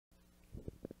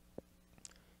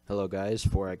Hello guys,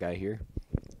 four-iguy here,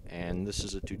 and this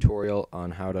is a tutorial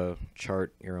on how to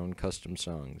chart your own custom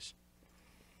songs.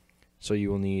 So you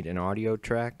will need an audio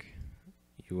track,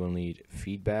 you will need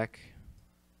feedback,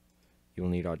 you will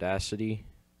need Audacity,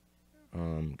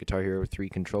 Guitar Hero 3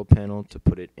 control panel to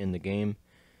put it in the game,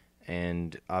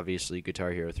 and obviously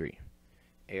Guitar Hero 3.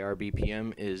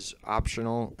 ARBPM is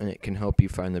optional, and it can help you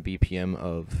find the BPM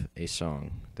of a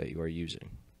song that you are using.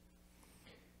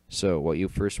 So what you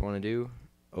first want to do,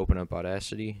 open up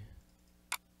Audacity,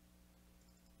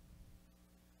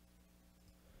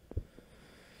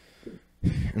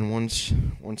 and once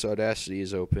Audacity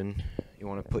is open, you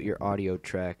want to put your audio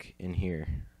track in here.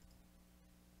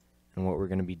 And what we're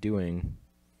going to be doing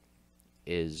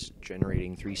is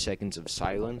generating 3 seconds of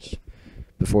silence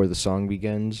before the song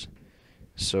begins,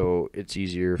 so it's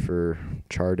easier for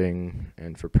charting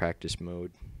and for practice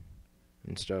mode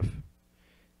and stuff,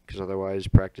 because otherwise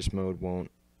practice mode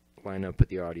won't line up with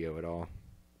the audio at all.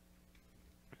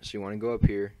 So you want to go up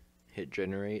here, hit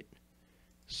generate,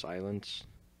 silence,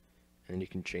 and you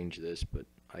can change this, but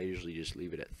I usually just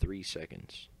leave it at 3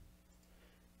 seconds.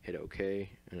 Hit OK,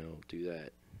 and it'll do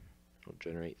that. It'll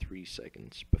generate 3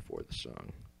 seconds before the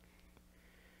song.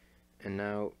 And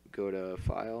now go to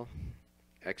File,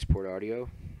 Export Audio,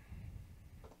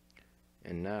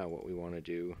 and now what we want to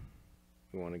do,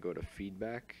 we want to go to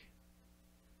Feedback,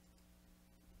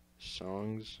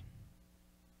 Songs,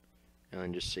 and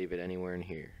then just save it anywhere in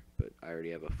here. But I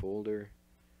already have a folder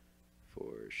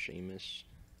for Seamus,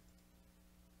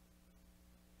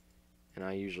 and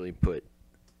I usually put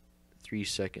 3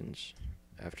 seconds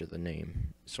after the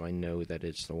name, so I know that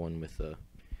it's the one with the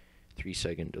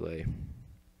 3-second delay.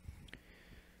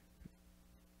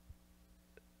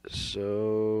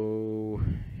 So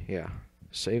yeah,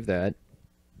 save that.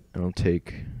 It'll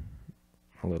take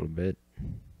a little bit.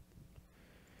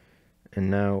 And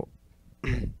now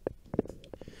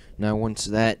once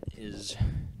that is,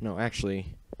 no,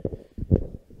 actually,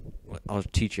 I'll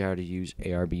teach you how to use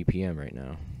ARBPM right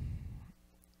now.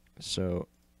 So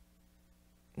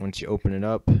once you open it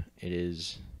up, it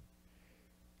is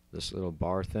this little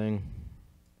bar thing,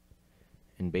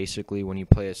 and basically when you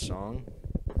play a song,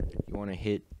 you want to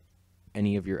hit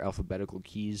any of your alphabetical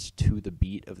keys to the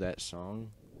beat of that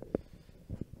song,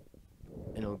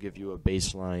 and it'll give you a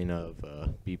baseline of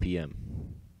BPM.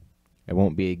 It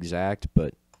won't be exact,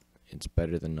 but it's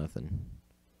better than nothing.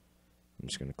 I'm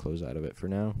just going to close out of it for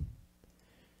now.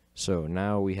 So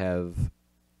now we have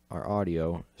our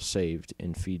audio saved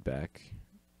in feedback,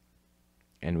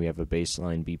 and we have a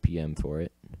baseline BPM for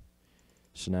it.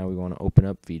 So now we want to open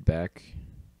up feedback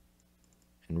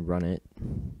and run it.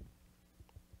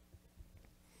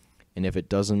 And if it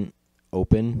doesn't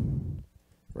open,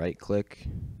 right click,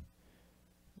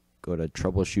 go to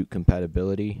troubleshoot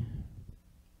compatibility,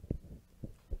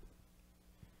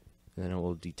 and then it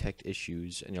will detect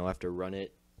issues, and you'll have to run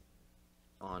it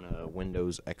on a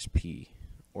Windows XP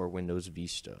or Windows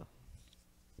Vista.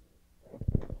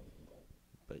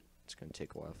 But it's going to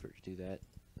take a while for it to do that,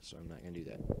 so I'm not going to do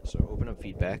that. So open up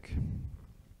feedback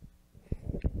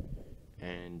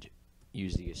and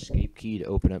use the escape key to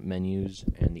open up menus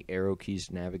and the arrow keys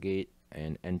to navigate,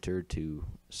 and enter to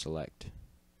select.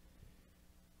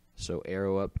 So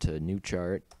arrow up to new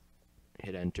chart,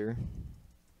 hit enter,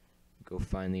 go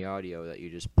find the audio that you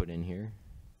just put in here.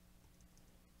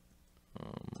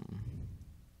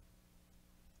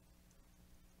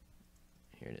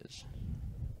 Here it is,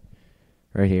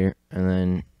 right here, and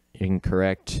then you can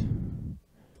correct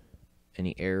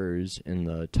any errors in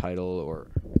the title or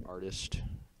artist.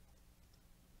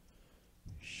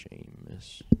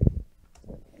 Seamus.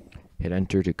 Hit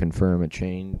enter to confirm a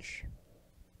change,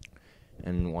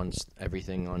 and once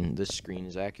everything on this screen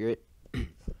is accurate,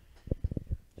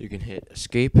 you can hit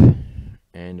escape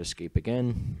and escape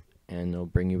again, and they'll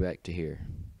bring you back to here.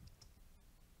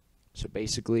 So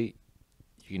basically,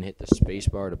 you can hit the space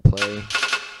bar to play,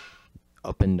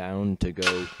 up and down to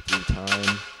go through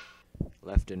time,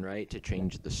 left and right to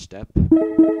change the step,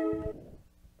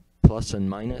 plus and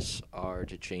minus are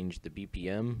to change the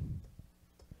BPM,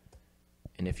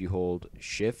 and if you hold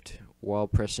shift while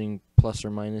pressing plus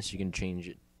or minus, you can change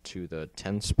it to the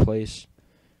 10th place.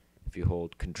 If you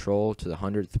hold control to the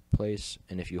 100th place,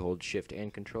 and if you hold shift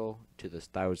and control to the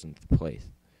 1000th place.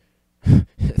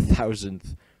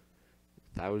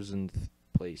 thousandth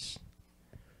place.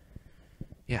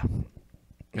 Yeah.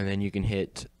 And then you can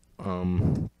hit /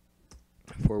 to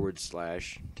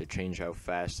change how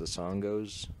fast the song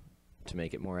goes to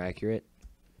make it more accurate.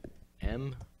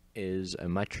 M is a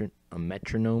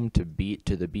metronome to beat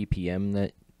to the BPM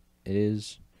that it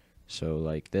is. So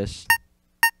like this.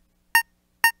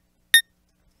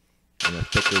 and the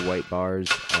thicker white bars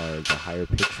are the higher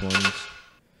pitched ones.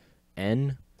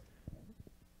 N,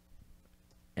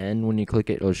 when you click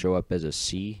it, it'll show up as a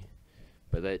C,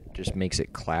 but that just makes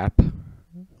it clap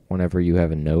whenever you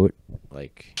have a note.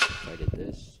 Like if I did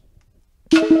this.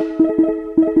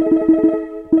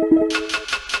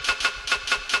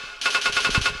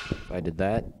 If I did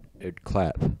that, it would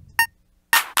clap.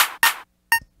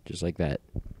 Just like that.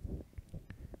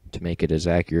 To make it as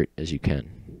accurate as you can.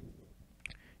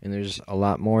 And there's a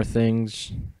lot more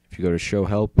things. If you go to show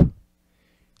help,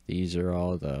 these are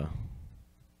all the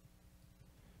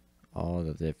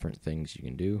different things you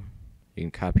can do. You can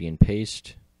copy and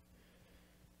paste.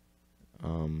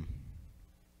 Oh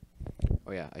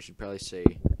yeah, I should probably say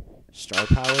star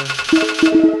power.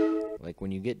 Like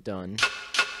when you get done,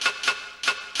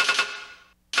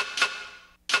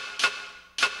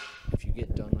 if you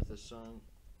get done with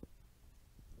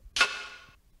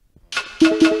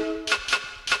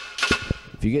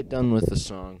a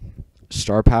song,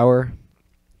 star power,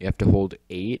 you have to hold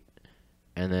 8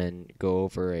 and then go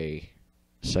over a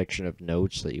section of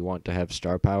notes that you want to have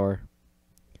star power.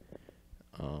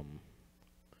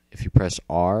 If you press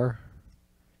R,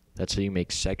 that's how you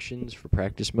make sections for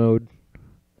practice mode.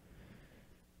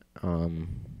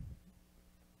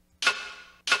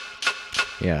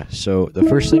 Yeah, so the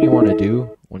first thing you want to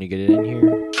do when you get it in here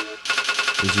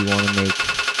is you want to make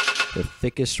the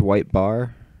thickest white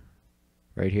bar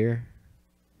right here.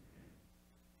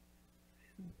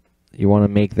 You want to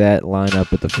make that line up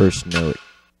with the first note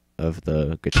of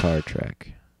the guitar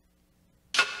track.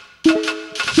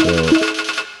 So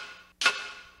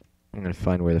I'm going to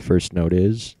find where the first note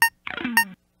is.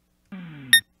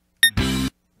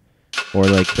 Or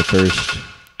like the first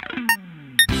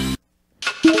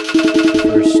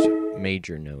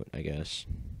major note, I guess.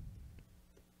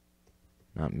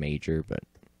 Not major, but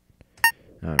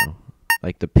I don't know.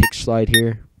 Like the pick slide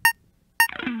here.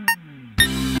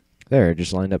 There, it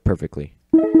just lined up perfectly.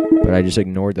 But I just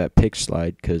ignored that pick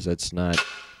slide because that's not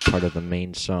part of the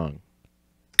main song.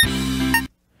 And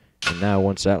now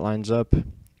once that lines up,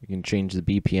 you can change the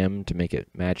BPM to make it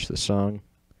match the song.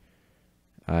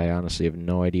 I honestly have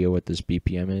no idea what this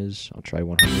BPM is. I'll try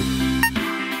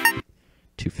 100.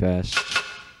 Too fast.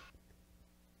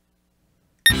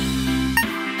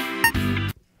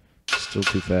 Still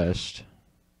too fast.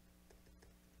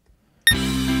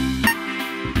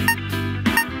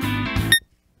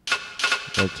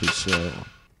 A little too slow.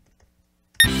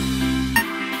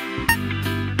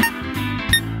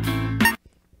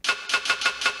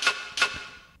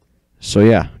 So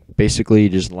yeah, basically you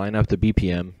just line up the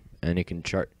BPM and you can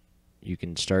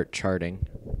start charting.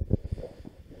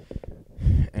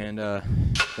 And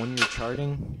when you're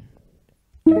charting,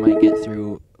 you might get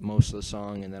through most of the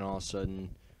song and then all of a sudden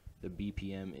the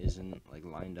BPM isn't like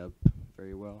lined up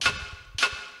very well.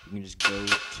 You can just go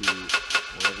to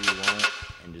wherever you want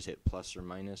and just hit plus or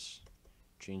minus,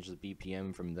 change the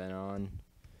BPM from then on,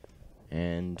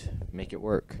 and make it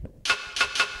work.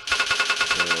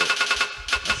 So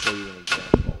I'll show you an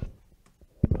example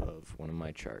of one of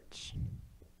my charts.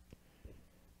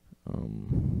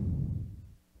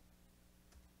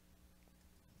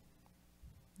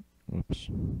 Oops.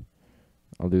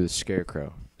 I'll do the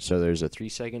scarecrow. So there's a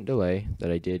 3-second delay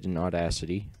that I did in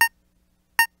Audacity.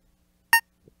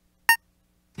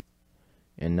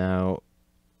 And now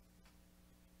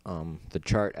the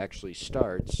chart actually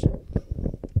starts, and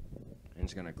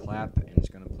it's going to clap, and it's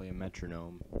going to play a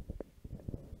metronome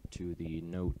to the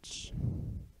notes.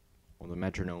 Well, the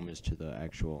metronome is to the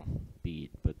actual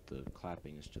beat, but the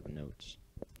clapping is to the notes.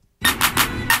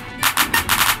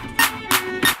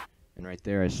 And right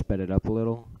there I sped it up a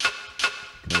little,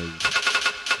 because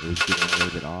it was getting a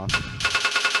little bit off.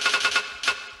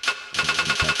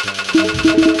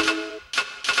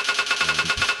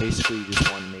 Basically, you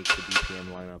just want to make the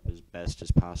BPM line up as best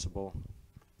as possible.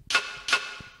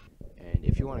 And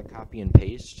if you want to copy and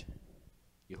paste,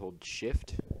 you hold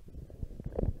Shift.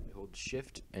 You hold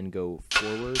Shift and go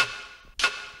forward.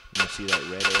 You see that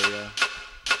red area?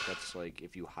 That's like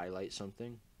if you highlight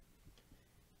something.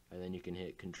 And then you can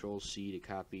hit Control-C to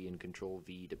copy and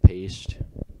Control-V to paste.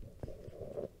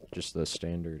 Just the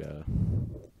standard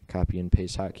copy and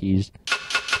paste hotkeys.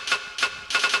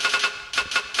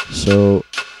 So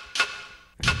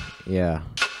yeah,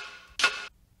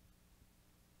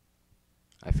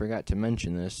 I forgot to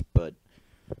mention this, but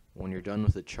when you're done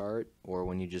with a chart, or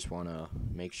when you just want to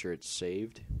make sure it's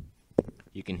saved,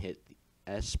 you can hit the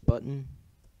S button,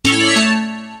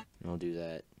 and I'll do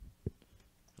that.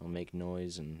 I'll make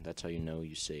noise, and that's how you know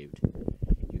you saved.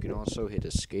 You can also hit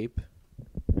Escape,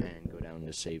 and go down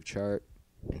to Save Chart,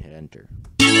 and hit Enter.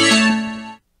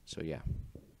 So yeah.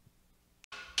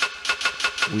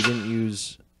 we didn't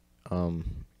use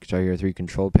Guitar Hero 3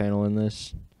 control panel in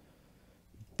this,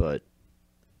 but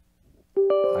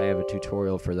I have a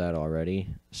tutorial for that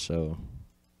already, so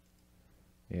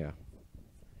yeah.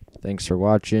 Thanks for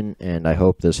watching, and I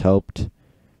hope this helped.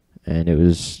 And it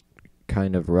was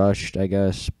kind of rushed, I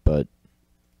guess, but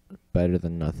better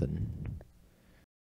than nothing.